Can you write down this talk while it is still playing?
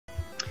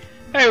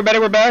Hey everybody,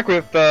 we're back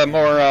with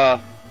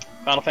more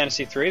Final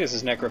Fantasy III. This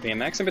is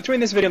NecroVMX, and between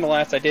this video and the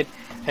last, I did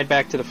head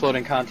back to the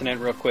floating continent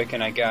real quick,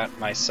 and I got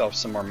myself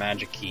some more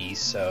magic keys,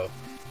 so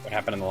what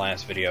happened in the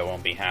last video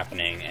won't be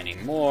happening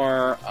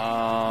anymore.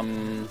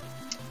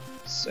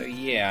 So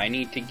yeah, I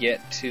need to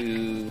get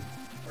to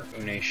where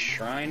Une's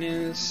shrine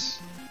is.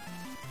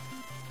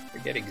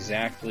 Forget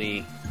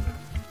exactly...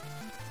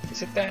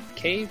 Is it that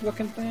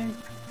cave-looking thing?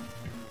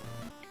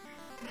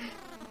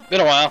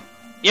 Been a while.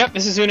 Yep,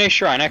 this is Une's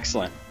shrine,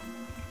 excellent.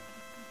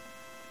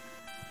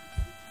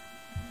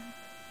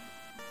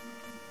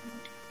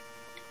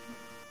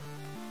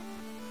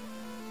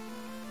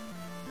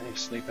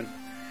 Sleeping.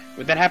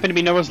 Would that happen to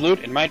be Noah's loot?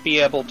 It might be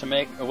able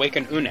to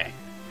awaken Une.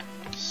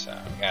 So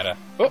we gotta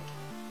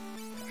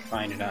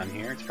find it on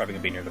here. It's probably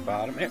gonna be near the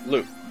bottom. Here,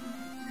 loot.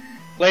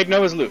 Played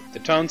Noah's loot. The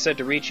tone said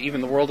to reach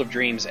even the world of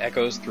dreams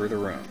echoes through the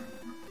room.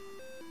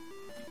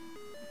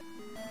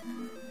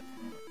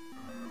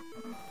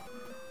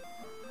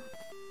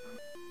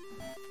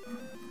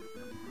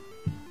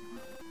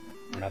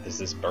 Not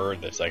this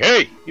bird that's like,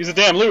 hey, use the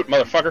damn loot,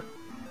 motherfucker.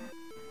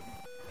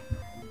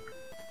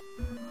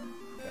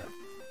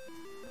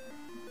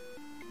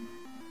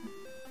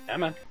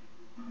 Come on.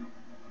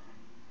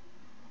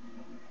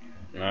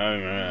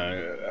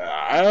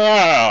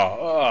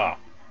 Oh,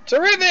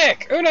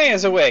 terrific! Une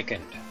is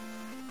awakened.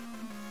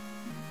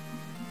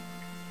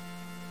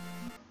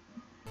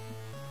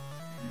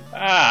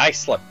 Ah, I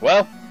slept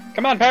well.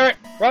 Come on, parrot,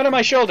 ride on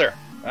my shoulder.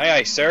 Aye,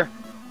 aye, sir.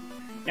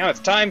 Now it's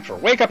time for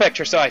wake-up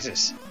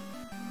exercises.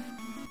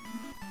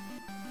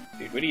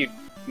 Dude, what are you...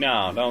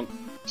 No, don't...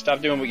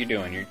 Stop doing what you're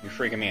doing. You're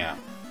freaking me out.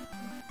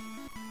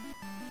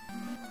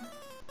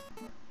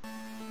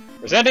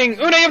 Presenting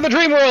Une of the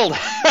Dream World!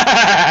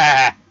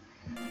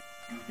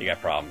 You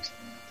got problems.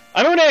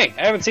 I'm Une! I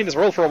haven't seen this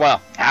world for a while.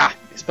 Ah,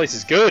 this place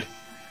is good.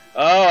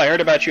 Oh, I heard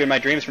about you in my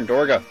dreams from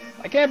Dorgo.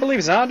 I can't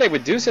believe Xande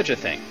would do such a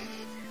thing.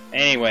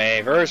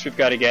 Anyway, first we've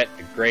got to get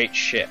a great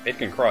ship. It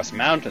can cross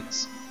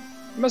mountains.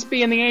 It must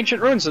be in the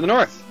ancient ruins to the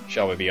north.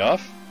 Shall we be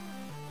off?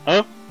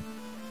 Huh?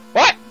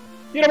 What?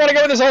 You don't want to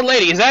go with this old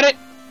lady, is that it?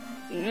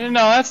 No,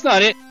 that's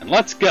not it. And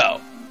let's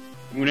go.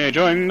 Une,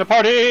 join the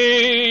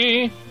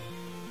party!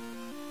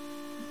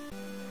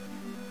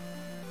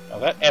 Oh,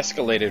 that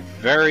escalated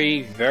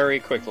very, very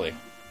quickly.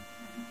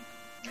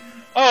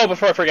 Oh,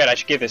 before I forget, I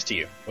should give this to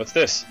you. What's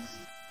this?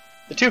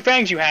 The two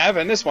fangs you have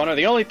and this one are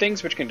the only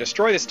things which can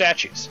destroy the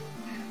statues.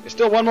 There's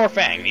still one more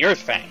fang, the Earth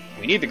Fang.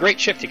 We need the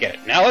great ship to get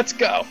it. Now let's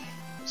go!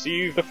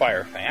 Receive the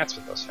Fire Fang. That's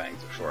what those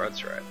fangs are for,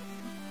 that's right.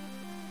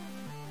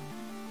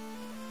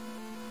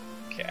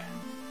 Okay.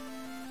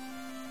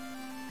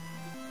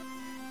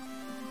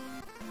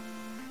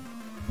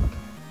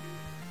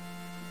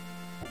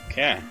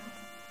 Okay.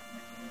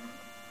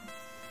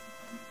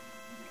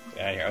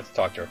 Yeah, here, let's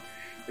talk to her.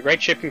 The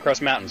great ship can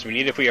cross mountains. We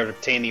need it if we are to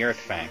obtain the Earth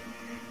Fang.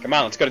 Come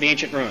on, let's go to the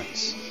ancient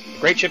ruins. The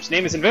great ship's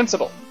name is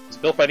Invincible. It's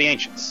built by the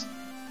ancients.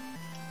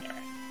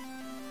 Alright.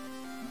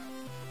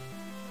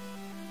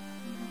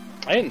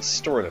 I didn't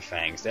store the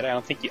fangs, did I? I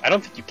don't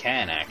think you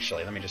can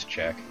actually. Let me just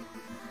check.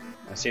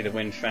 I see the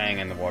Wind Fang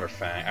and the Water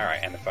Fang.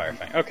 Alright, and the Fire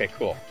Fang. Okay,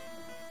 cool.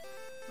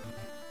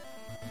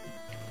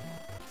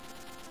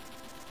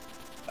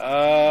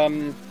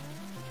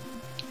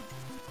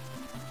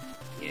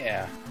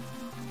 Yeah.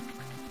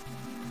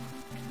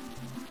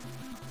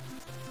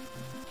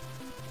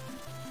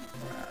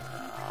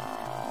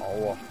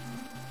 Hold on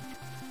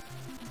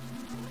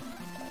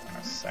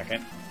a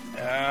second.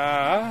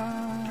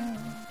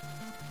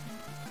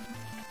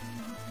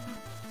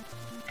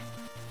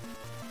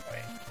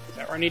 Wait, is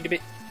that where I need to be?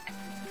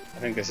 I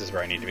think this is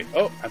where I need to be.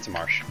 Oh, that's a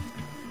marsh.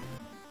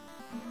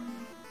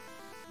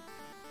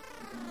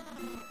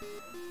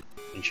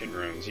 Ancient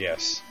ruins,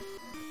 yes.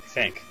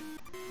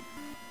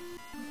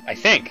 I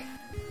think.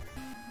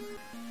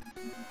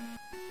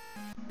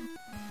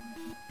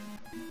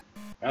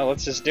 Well,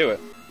 let's just do it.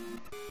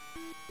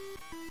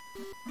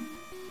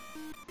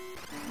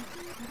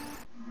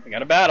 We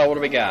got a battle, what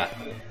do we got?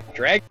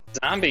 Dragon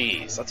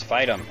zombies, let's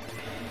fight them.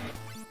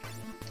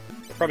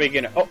 We're probably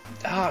gonna...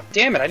 Oh,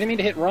 damn it, I didn't mean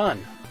to hit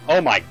run. Oh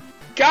my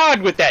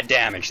god, with that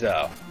damage,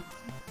 though.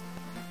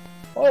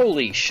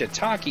 Holy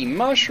shiitake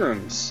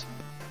mushrooms.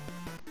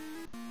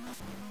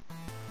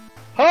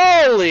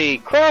 Holy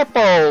crap,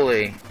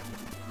 holy!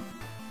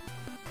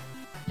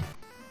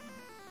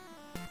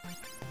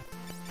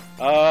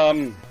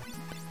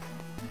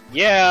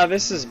 Yeah,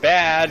 this is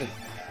bad.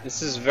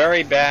 This is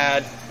very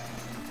bad.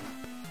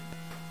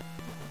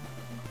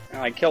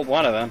 Well, I killed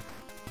one of them.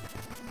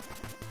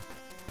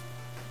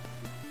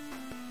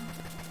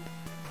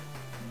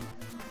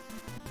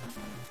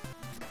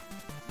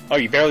 Oh,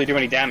 you barely do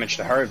any damage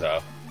to her, though.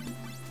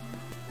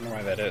 I wonder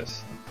why that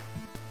is.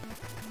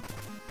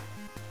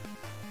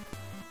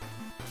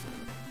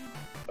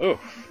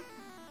 Oof.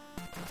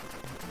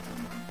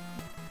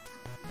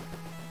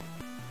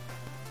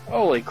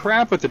 Holy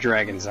crap with the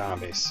dragon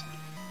zombies.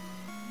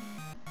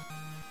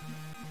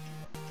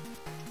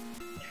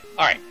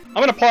 Alright, I'm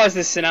gonna pause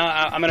this and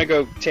I'm gonna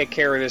go take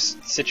care of this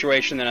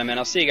situation that I'm in.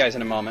 I'll see you guys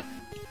in a moment.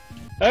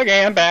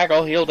 Okay, I'm back,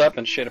 all healed up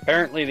and shit.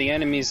 Apparently the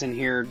enemies in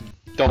here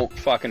don't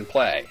fucking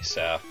play,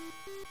 so...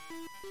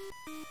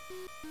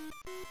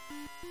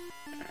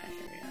 Alright,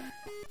 here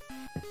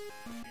we are.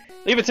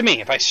 Leave it to me.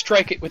 If I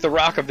strike it with the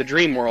rock of the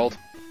dream world,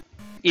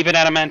 even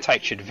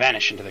adamantite should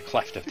vanish into the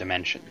cleft of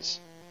dimensions.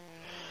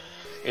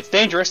 It's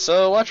dangerous,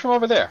 so watch from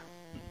over there.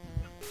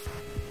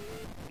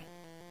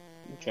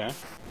 Okay.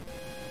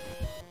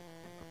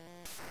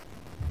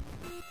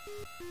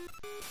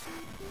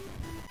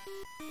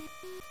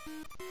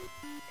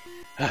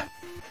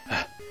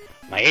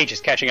 My age is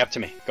catching up to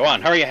me. Go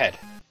on, hurry ahead.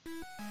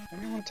 I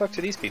don't want to talk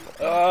to these people.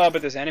 Oh,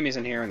 but there's enemies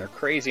in here, and they're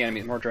crazy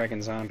enemies. More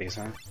dragon zombies,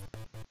 huh?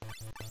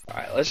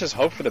 Alright, let's just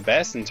hope for the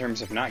best in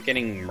terms of not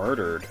getting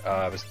murdered.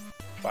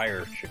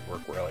 Fire should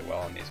work really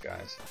well on these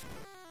guys.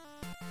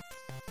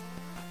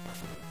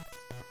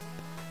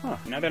 Huh,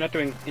 now they're not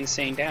doing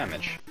insane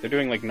damage. They're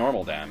doing, like,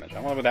 normal damage. I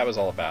wonder what that was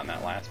all about in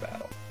that last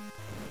battle.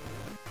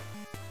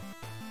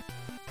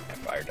 Yeah,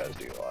 fire does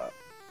do a lot.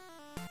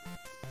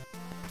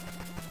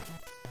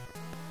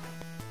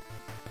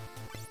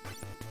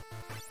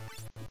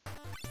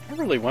 I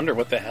really wonder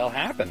what the hell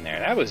happened there.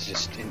 That was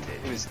just... It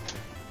was...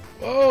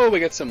 Whoa, we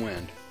got some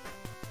wind.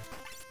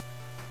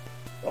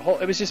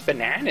 It was just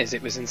bananas.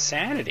 It was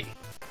insanity.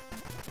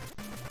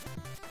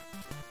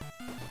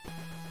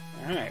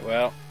 Alright,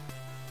 well...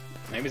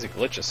 Maybe it's a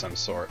glitch of some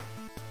sort.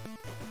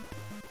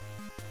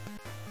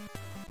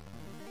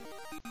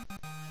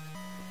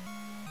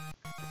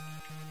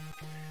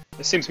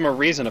 This seems more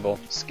reasonable.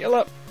 Skill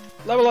up!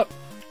 Level up!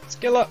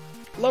 Skill up!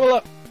 Level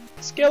up!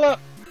 Skill up!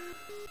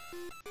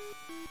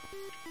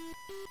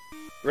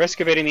 We're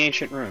excavating the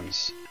ancient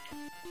ruins.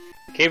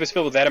 The cave is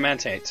filled with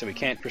adamantite, so we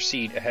can't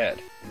proceed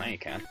ahead. Now you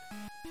can.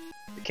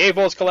 The cave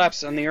walls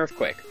collapsed on the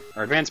earthquake.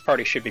 Our advance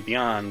party should be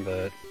beyond,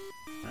 but...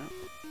 Well...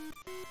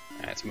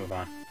 Alright, let's move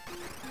on.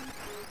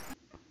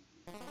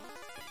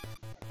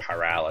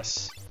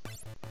 Pyralis.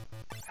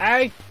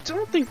 I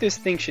don't think this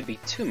thing should be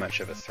too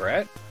much of a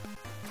threat.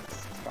 Let's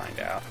find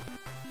out.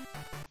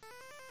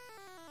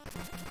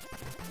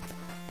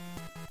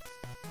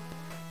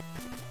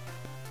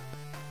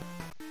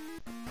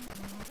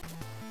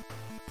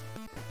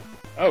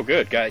 Oh,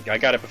 good. I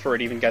got it before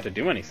it even got to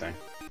do anything.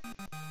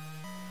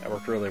 That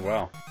worked really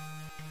well.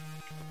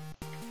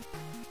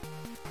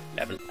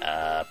 Level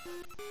up.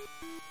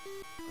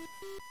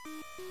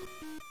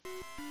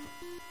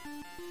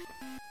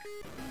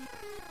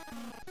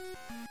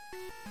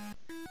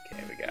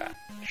 Okay, we got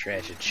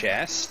treasure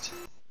chest.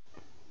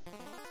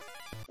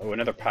 Oh,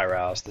 another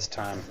Pyralis this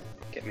time.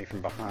 Get me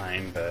from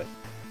behind, but...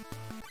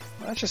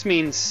 Well, that just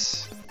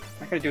means I'm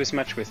not going to do as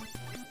much with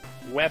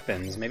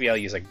weapons. Maybe I'll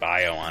use like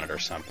bio on it or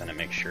something to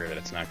make sure that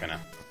it's not gonna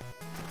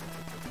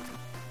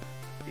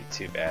be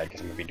too bad,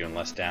 because I'm gonna be doing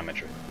less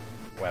damage with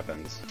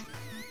weapons.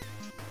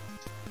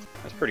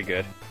 That's pretty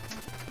good.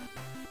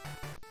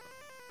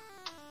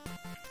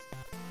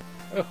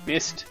 Oh,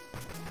 missed.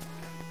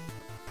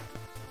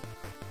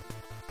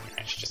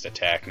 I should just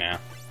attack now.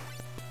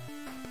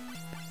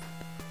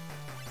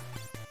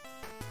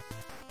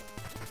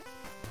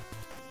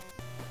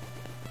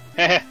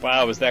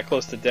 Wow, I was that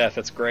close to death.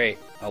 That's great.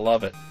 I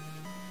love it.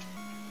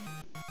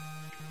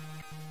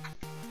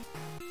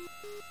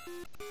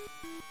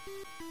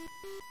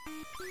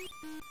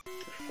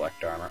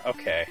 Reflect armor.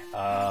 Okay. It's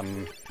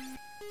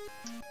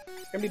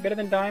gonna be better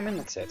than diamond.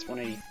 Let's say it's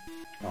 180.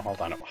 Oh, hold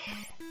on.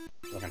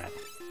 Looking at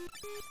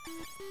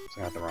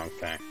the wrong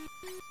thing.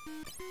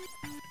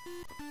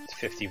 It's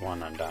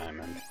 51 on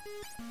diamond.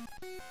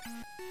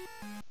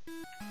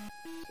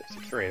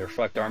 53. The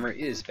reflect armor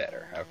is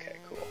better. Okay,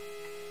 cool.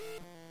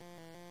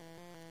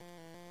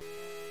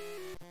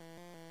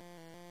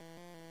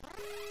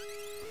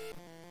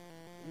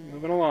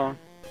 Moving along.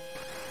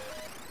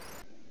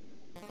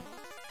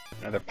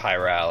 Another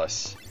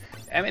Pyralis.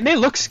 I mean, they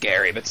look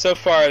scary, but so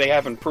far they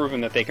haven't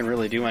proven that they can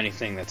really do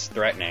anything that's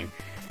threatening.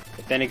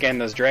 But then again,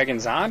 those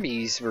dragon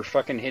zombies were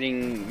fucking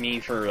hitting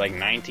me for like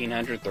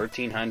 1900,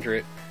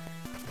 1300.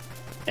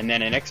 And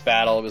then in next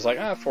battle, it was like,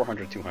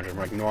 400, 200,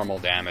 like normal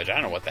damage. I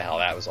don't know what the hell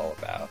that was all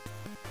about.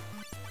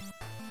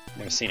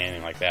 Never seen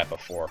anything like that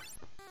before.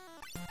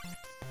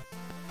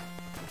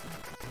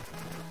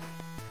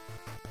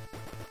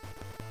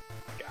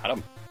 Got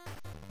him.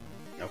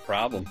 No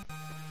problem.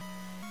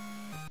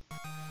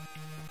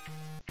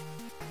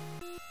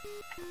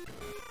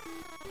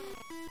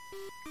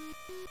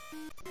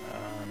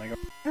 I go...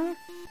 Oh,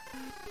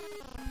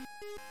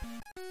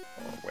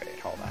 wait,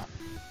 hold on.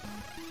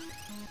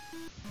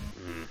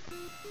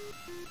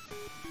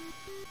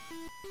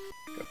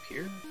 Go up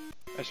here?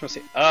 I just want to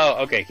see...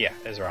 Oh, okay, yeah,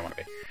 this is where I want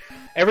to be.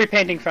 Every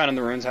painting found in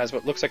the ruins has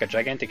what looks like a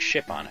gigantic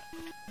ship on it.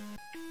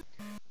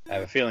 I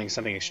have a feeling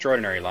something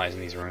extraordinary lies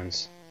in these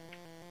ruins.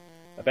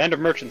 A band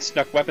of merchants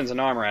snuck weapons and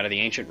armor out of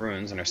the ancient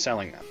ruins and are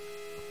selling them.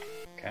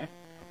 Okay.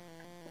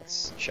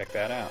 Let's check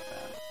that out, then.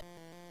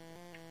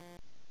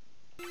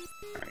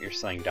 Alright, you're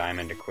selling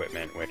diamond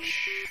equipment,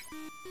 which...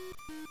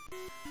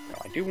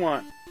 Well, I do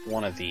want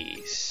one of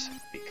these,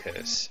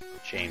 because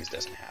James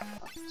doesn't have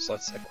one. So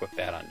let's equip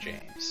that on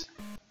James.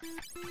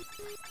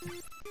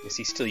 Is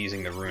he still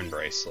using the rune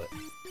bracelet?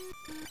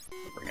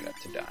 We'll bring it up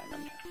to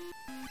diamond.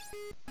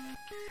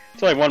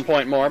 It's only 1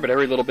 point more, but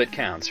every little bit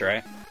counts,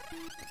 right?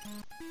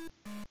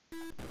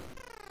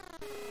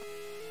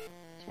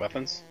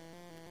 Weapons.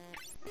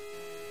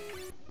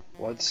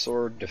 Blood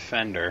Sword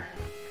Defender.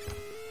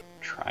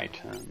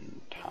 Triton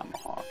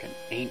Tomahawk. An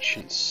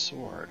Ancient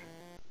Sword.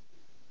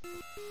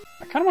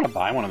 I kind of want to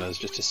buy one of those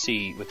just to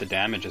see what the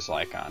damage is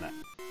like on it.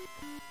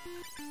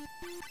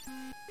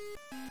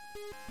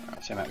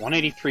 So I'm at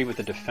 183 with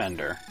the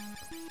Defender.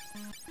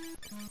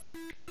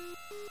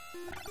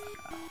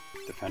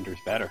 Defender's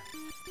better.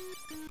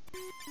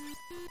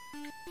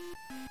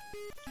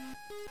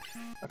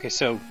 Okay,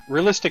 so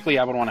realistically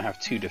I would want to have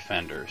 2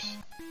 Defenders.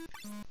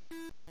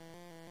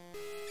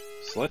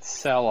 So let's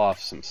sell off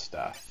some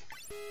stuff.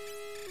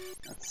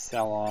 Let's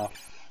sell off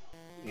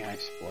the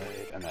Ice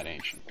Blade and that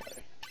Ancient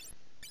Blade.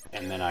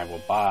 And then I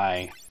will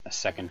buy a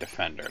 2nd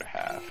Defender to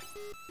have.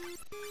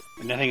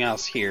 And nothing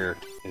else here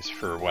is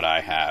for what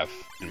I have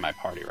in my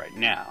party right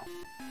now.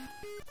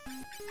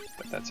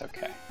 But that's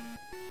okay.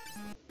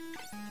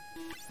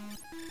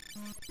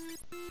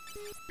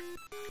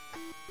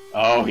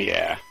 Oh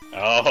yeah.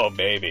 Oh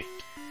baby.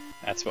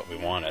 That's what we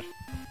wanted.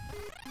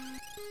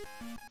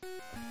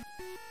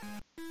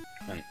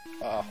 And,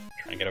 oh,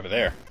 trying to get over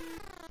there.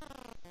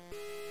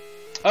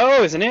 Oh,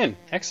 there's an inn.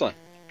 Excellent.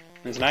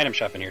 There's an item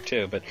shop in here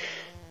too, but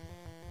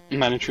I'm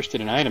not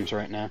interested in items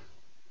right now.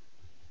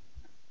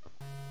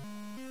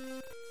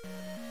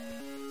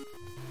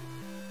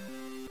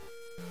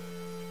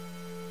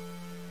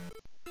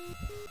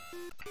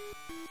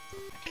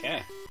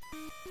 Okay.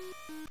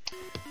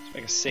 Let's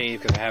make a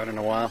save because I haven't in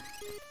a while.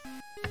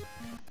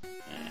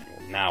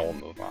 And now we'll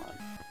move on.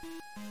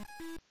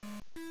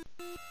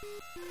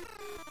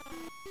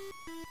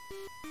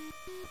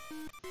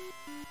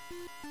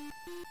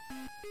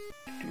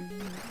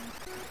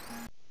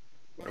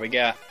 What do we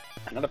got?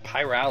 Another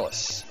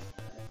Pyralis.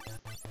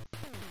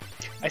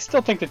 I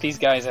still think that these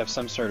guys have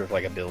some sort of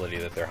like ability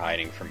that they're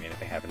hiding from me that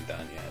they haven't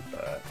done yet,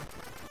 but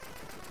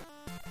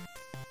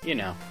you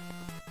know.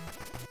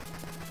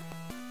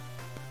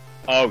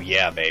 Oh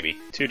yeah, baby.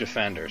 2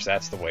 Defenders,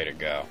 that's the way to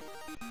go.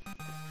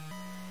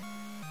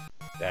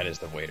 That is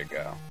the way to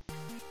go.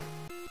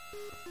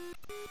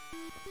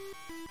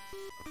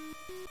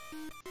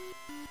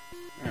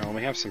 Alright, well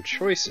we have some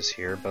choices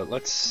here, but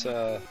let's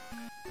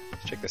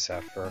check this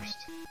out first.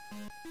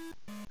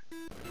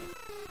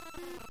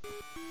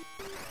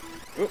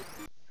 Oop.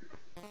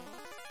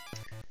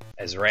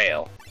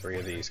 Ezreal, 3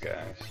 of these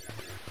guys.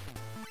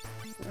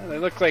 Well, they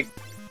look like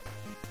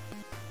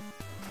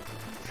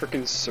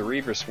frickin'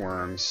 Cerebrus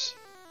worms,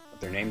 but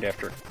they're named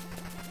after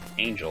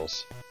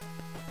angels.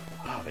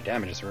 Oh, the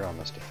damage is real on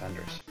those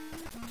Defenders.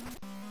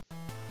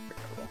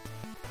 Pretty cool.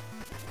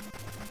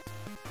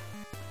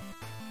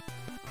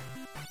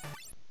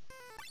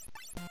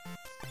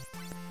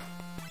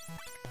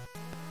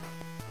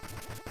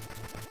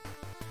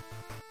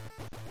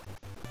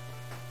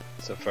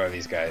 So far,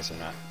 these guys have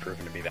not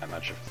proven to be that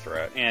much of a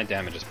threat, and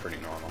damage is pretty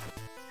normal.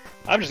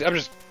 I'm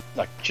just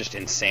like just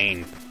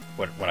insane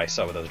what I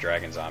saw with those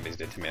dragon zombies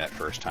did to me that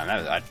first time.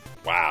 That was,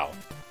 wow.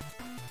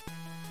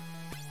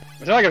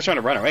 It's not like I was trying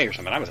to run away or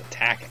something. I was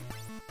attacking.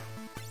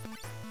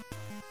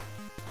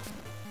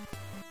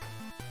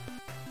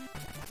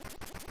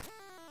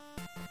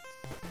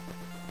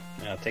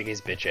 I'll take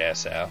his bitch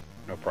ass out.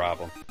 No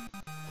problem.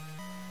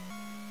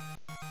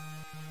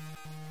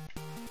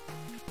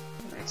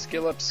 Alright,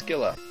 skill up,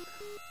 skill up.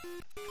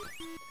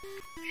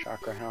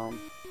 Chakra Helm.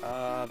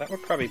 That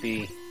would probably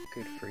be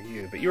good for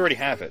you, but you already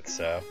have it,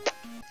 so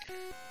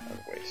that was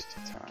a waste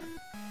of time.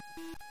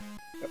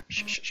 Oh,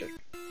 shit.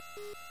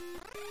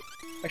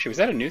 Actually, was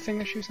that a new thing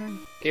that she was saying?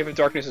 Cave of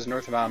Darkness is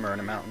north of Almer in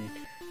a mountain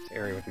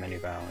area with many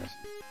bowers.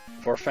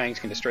 4 fangs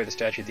can destroy the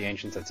statue of the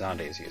ancients that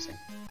Xande is using.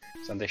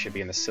 Xande should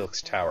be in the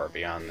Silk's tower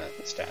beyond the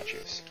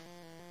statues.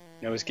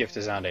 Noah's gift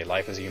to Xande,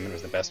 life as a human,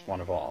 was the best one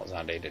of all.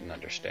 Xande didn't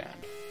understand.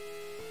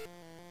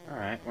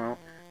 Alright, well.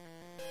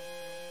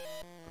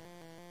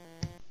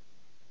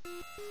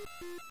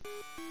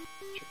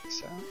 Check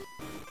this out.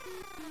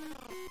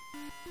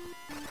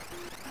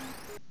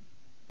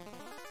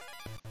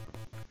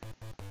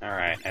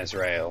 Alright,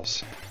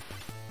 Ezreal's.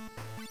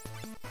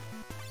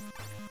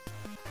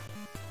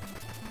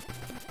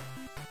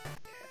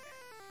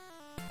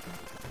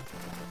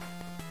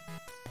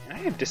 I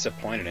am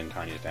disappointed in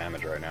Tanya's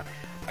damage right now.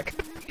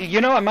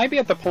 You know, I might be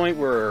at the point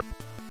where...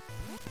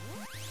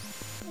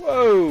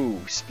 Whoa!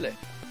 Split.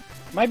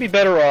 Might be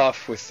better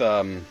off with,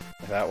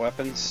 without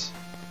weapons.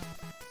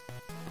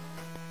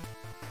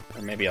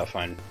 Or maybe I'll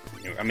find...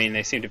 I mean,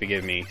 they seem to be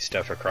giving me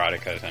stuff for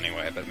Karateka's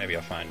anyway, but maybe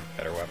I'll find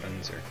better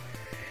weapons, or...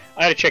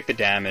 I gotta check the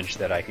damage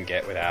that I can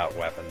get without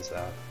weapons,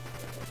 though.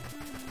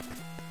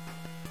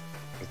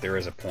 Because there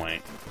is a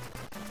point,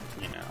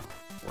 you know,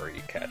 where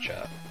you catch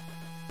up.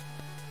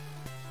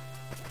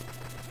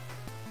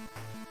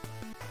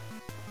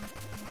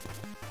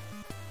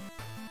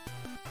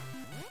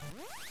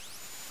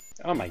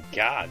 Oh my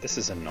god, this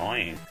is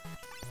annoying.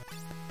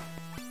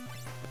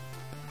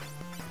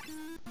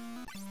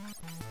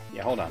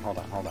 Yeah, hold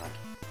on.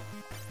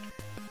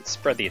 Let's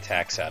spread the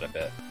attacks out a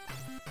bit.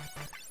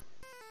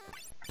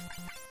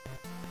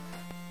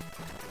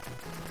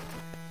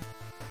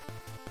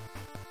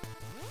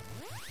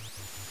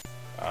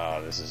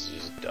 Oh, this is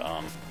just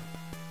dumb.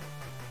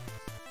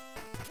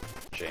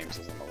 James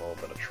is in a little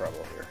bit of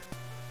trouble here.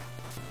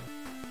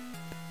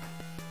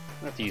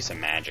 I have to use some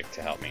magic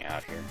to help me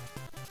out here.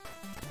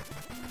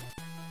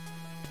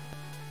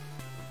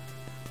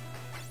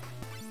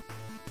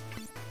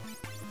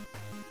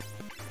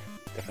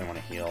 Definitely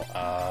want to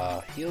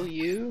heal. Heal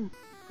you?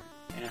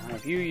 And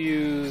if you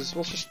use...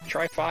 We'll just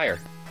try fire.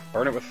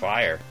 Burn it with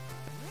fire.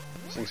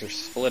 These things are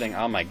splitting.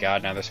 Oh my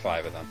god, now there's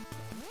 5 of them.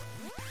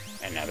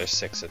 And now there's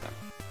 6 of them.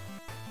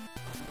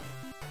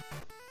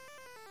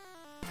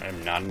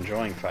 I'm not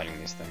enjoying fighting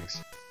these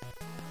things.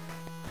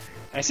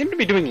 And I seem to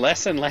be doing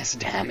less and less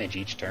damage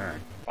each turn.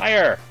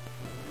 Fire!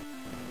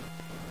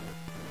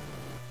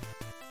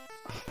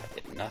 Oh, that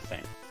did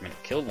nothing. I mean,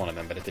 it killed one of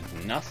them, but it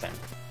did nothing.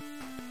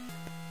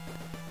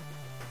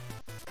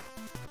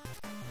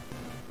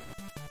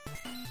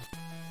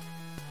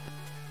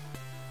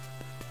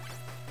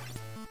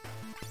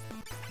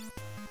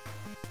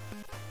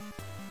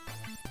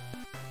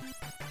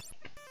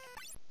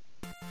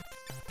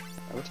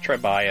 Let's try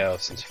Bio,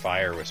 since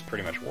fire was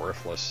pretty much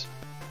worthless.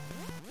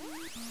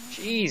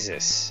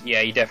 Jesus.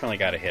 Yeah, you definitely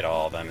gotta hit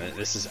all of them.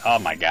 This is... Oh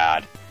my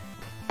god.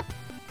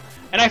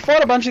 And I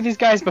fought a bunch of these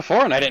guys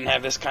before, and I didn't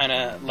have this kind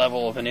of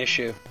level of an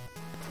issue.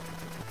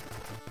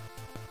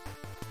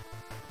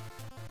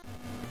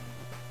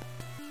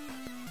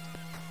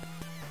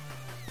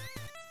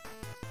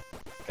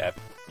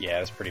 Yeah,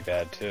 it was pretty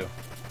bad, too.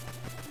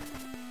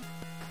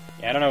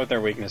 Yeah, I don't know what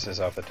their weakness is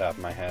off the top of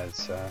my head,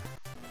 so...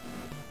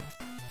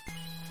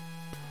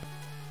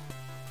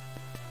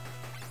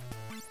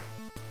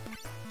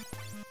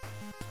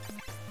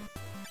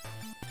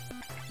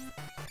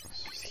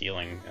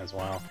 Healing as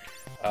well.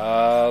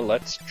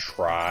 Let's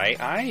try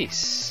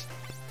ice.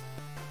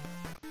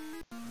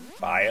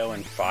 Bio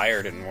and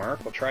fire didn't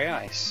work. We'll try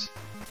ice.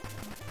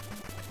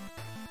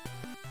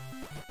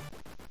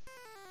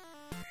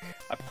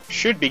 I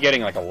should be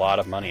getting like a lot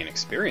of money and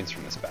experience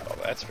from this battle,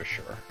 that's for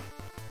sure.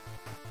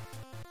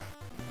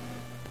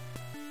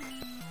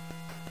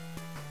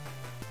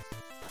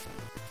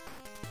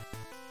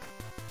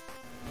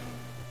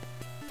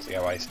 See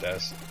how ice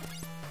does.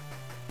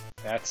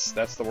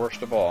 That's the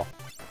worst of all.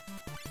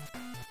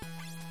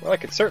 Well, I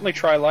could certainly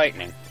try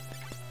lightning.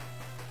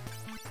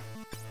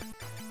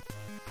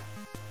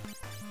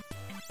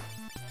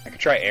 I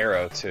could try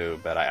arrow too,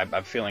 but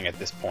I'm feeling at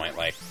this point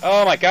like,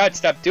 oh my god,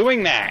 stop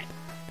doing that!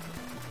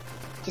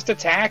 Just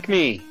attack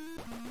me!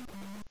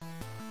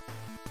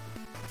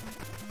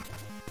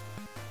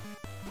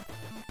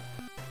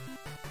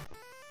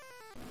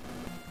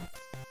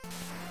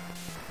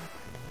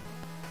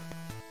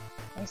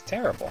 That's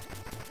terrible.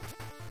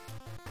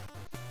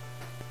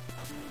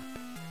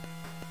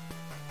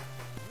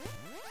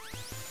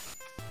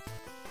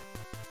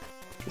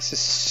 This is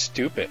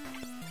stupid.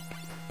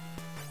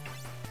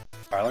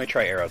 Alright, let me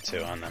try arrow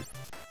 2 on them.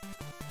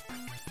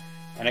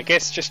 And I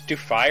guess just do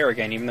fire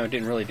again, even though it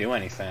didn't really do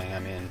anything. I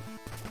mean...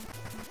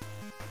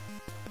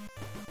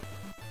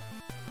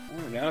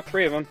 Oh, we're down to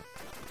 3 of them.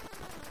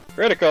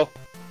 Critical!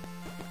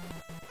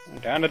 We're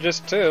down to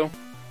just 2.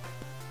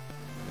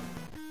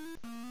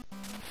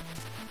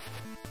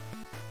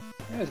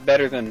 It's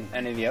better than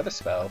any of the other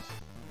spells.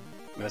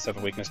 You must have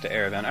a weakness to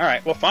air then.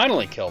 Alright, we'll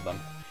finally kill them.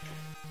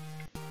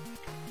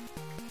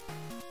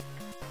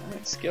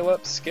 Alright, skill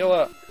up, skill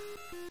up.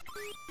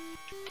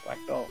 Black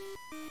belt.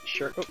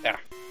 Sure. Oh, ah.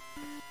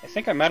 I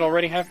think I might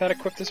already have that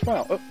equipped as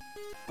well. Oh,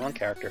 wrong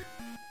character.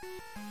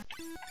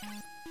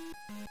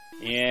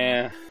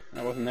 Yeah,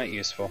 that wasn't that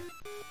useful.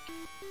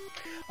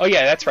 Oh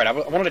yeah, that's right. I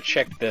wanted to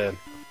check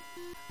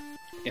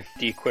if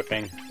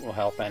de-equipping will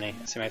help any.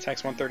 See, my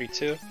attack's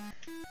 132.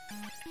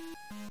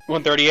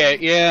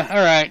 138, yeah,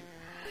 alright.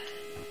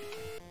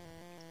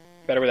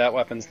 Better without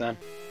weapons then.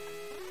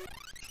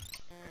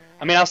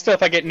 I mean, I'll still,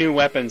 if I get new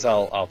weapons,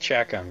 I'll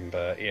check them,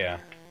 but yeah.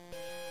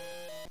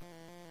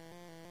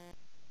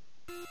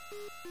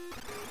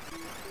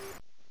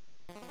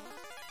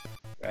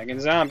 Dragon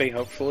Zombie,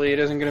 hopefully it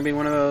isn't going to be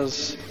one of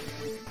those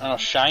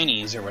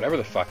shinies or whatever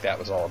the fuck that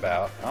was all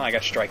about. Oh, I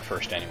got strike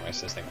first anyway,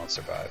 so this thing won't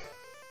survive.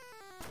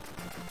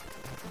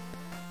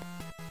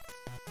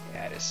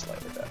 Yeah, it is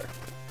slightly better.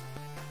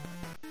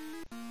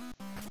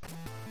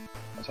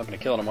 I was hoping to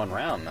kill it in one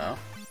round, though.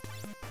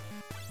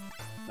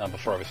 No,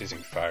 before I was using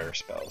fire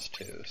spells,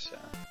 too, so...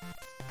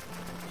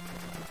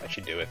 That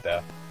should do it,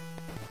 though.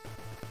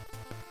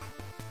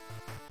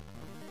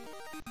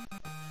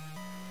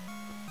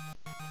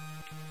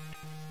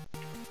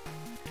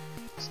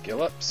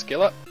 Skill up,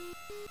 skill up!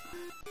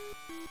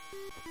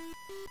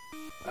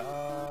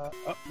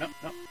 Oh, no,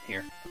 no,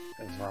 here.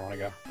 This is where I want to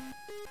go.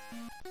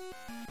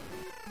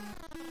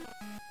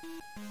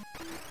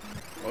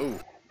 Whoa.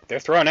 They're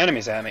throwing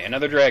enemies at me.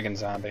 Another dragon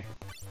zombie.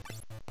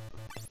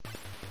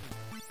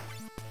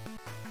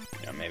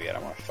 You know, maybe I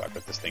don't want to fuck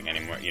with this thing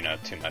anymore, you know,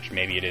 too much.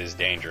 Maybe it is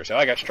dangerous. Oh,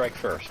 I got strike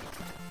first.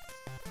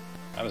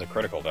 That was a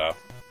critical, though.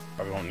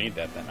 Probably won't need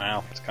that then.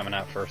 Ow, it's coming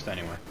out first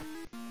anyway.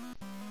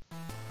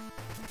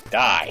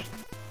 Die!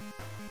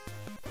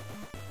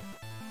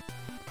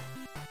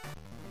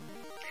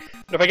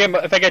 But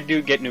if I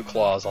do get new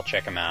claws, I'll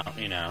check them out,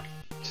 you know,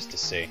 just to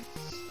see.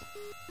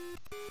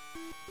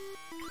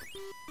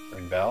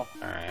 Rune Bell?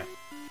 Alright.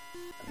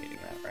 I'm needing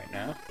that right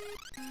now.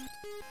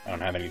 I don't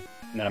have any...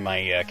 None of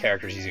my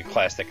characters using a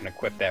class that can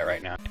equip that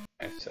right now.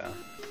 Okay, so...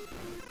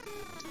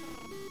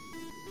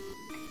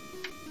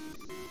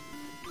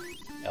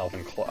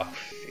 Elven Claw. Oh,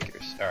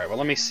 figures. Alright, well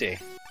let me see.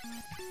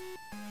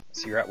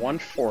 So you're at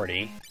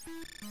 140.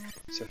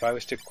 So if I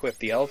was to equip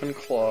the Elven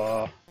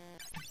Claw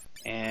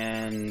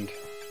and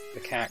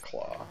the Cat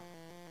Claw,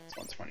 it's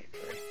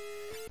 123.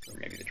 Or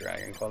maybe the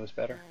Dragon Claw is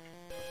better?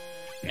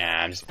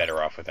 Nah, I'm just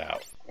better off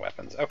without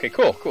weapons. Okay,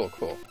 cool, cool,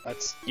 cool.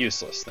 That's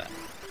useless then.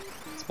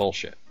 It's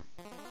bullshit.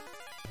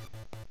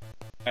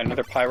 And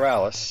another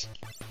Pyralis.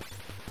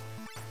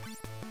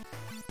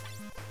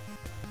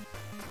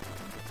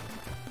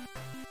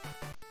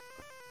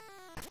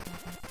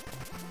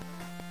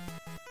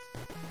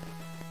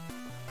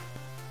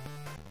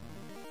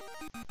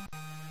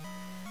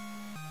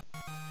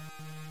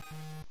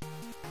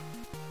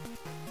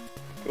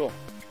 Cool.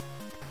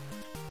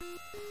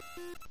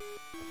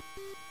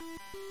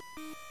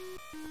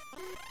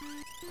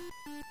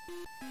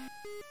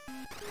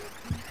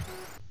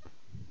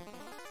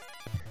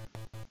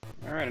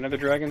 Alright, another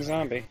dragon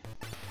zombie.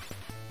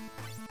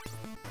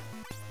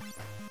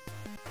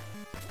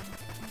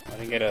 I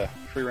didn't get a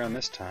free round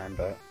this time,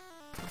 but...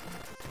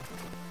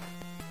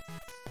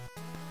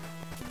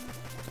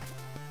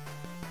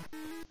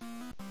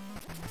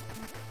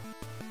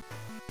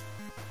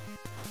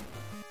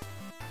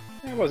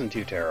 It wasn't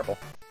too terrible.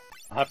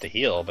 I'll have to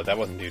heal, but that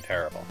wasn't too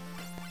terrible.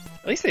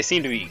 At least they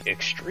seem to be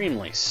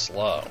extremely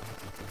slow.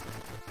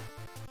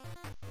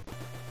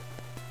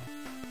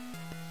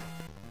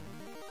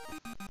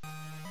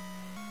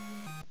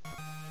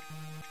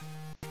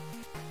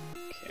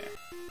 Okay.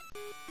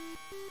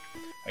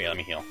 Oh yeah, let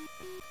me heal.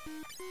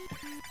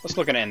 I was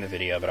looking to end the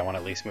video, but I want to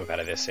at least move out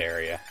of this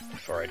area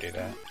before I do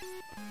that.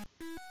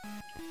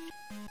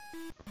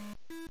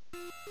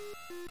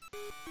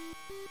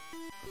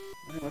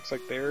 It looks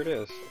like there it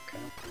is. Okay.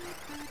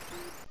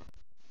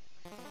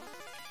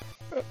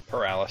 Oh,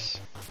 Pyralis.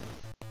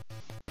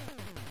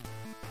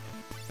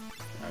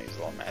 I'll use a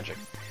little magic.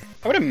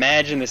 I would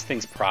imagine this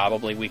thing's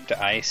probably weak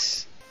to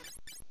ice.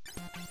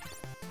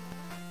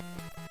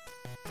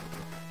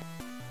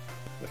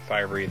 The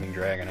fire-breathing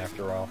dragon,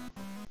 after all.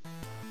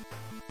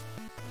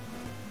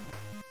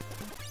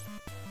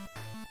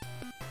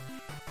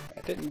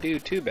 That didn't do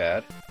too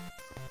bad.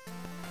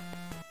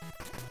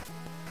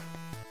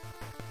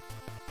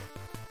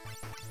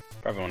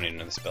 Probably won't need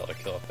another spell to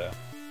kill it, though.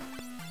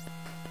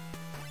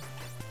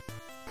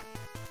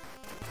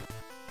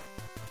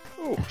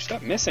 Ooh,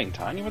 stop missing,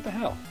 Tiny. What the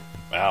hell?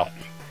 Well,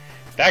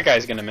 that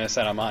guy's gonna miss.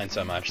 I don't mind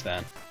so much,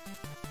 then.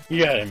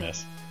 You gotta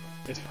miss.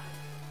 It's fine.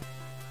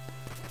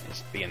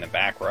 Just be in the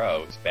back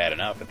row is bad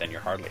enough, but then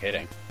you're hardly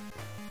hitting.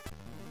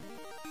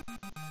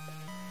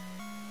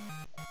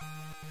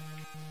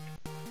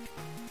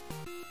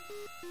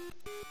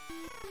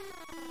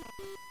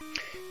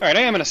 Alright,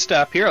 I am gonna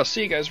stop here. I'll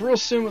see you guys real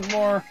soon with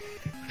more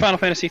Final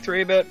Fantasy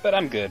III, but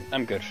I'm good.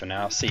 I'm good for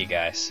now. See you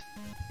guys.